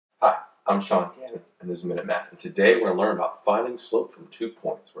I'm Sean Gannon, and this is Minute Math. And today we're going to learn about finding slope from 2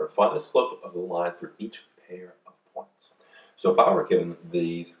 points. We're going to find the slope of the line through each pair of points. So if I were given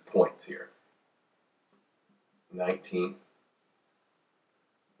these points here, 19,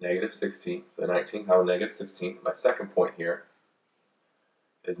 negative 16, so 19, negative 16. My second point here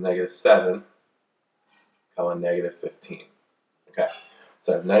is negative 7, negative 15. Okay,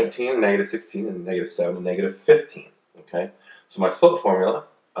 so I have 19, negative 16, and negative 7, and negative 15. Okay, so my slope formula,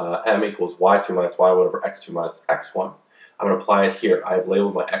 m equals y2 minus y1 over x2 minus x1. I'm going to apply it here. I've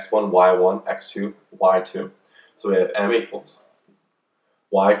labeled my x1, y1, x2, y2. So we have m equals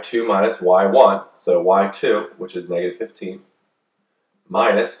y2 minus y1, so y2, which is negative 15,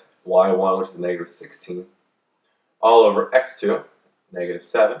 minus y1, which is negative 16, all over x2, negative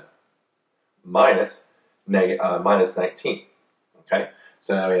 7, minus 19. Okay,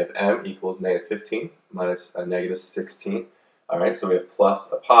 so now we have m equals negative 15 minus negative 16. All right, so we have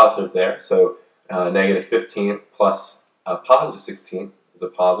plus a positive there. So negative 15 plus a positive 16 is a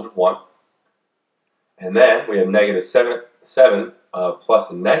positive 1. And then we have negative 7 plus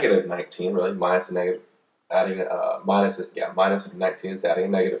a negative 19, really, minus a negative, adding minus 19 is adding a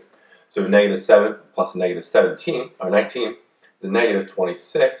negative. So we have negative 7 plus a negative 17, or 19, is a negative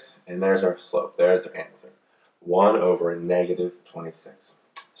 26, and there's our slope. There's our answer. 1 over negative 26.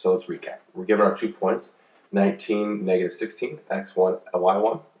 So let's recap. We're given our 2 points, 19, negative 16, x1,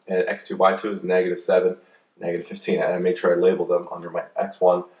 y1, and x2, y2 is negative 7, negative 15. And I made sure I labeled them under my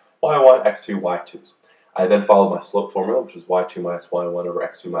x1, y1, x2, y2s. I then followed my slope formula, which is y2 minus y1 over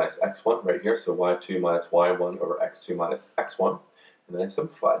x2 minus x1 right here. So y2 minus y1 over x2 minus x1. And then I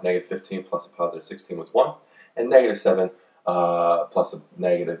simplified. Negative 15 plus a positive 16 was 1. And negative 7 plus a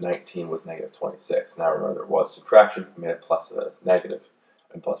negative 19 was negative 26. Now remember, there was subtraction. I made it plus a negative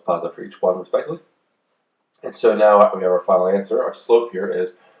and plus positive for each one, respectively. And so now we have our final answer. Our slope here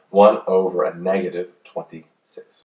is 1 over a negative 26.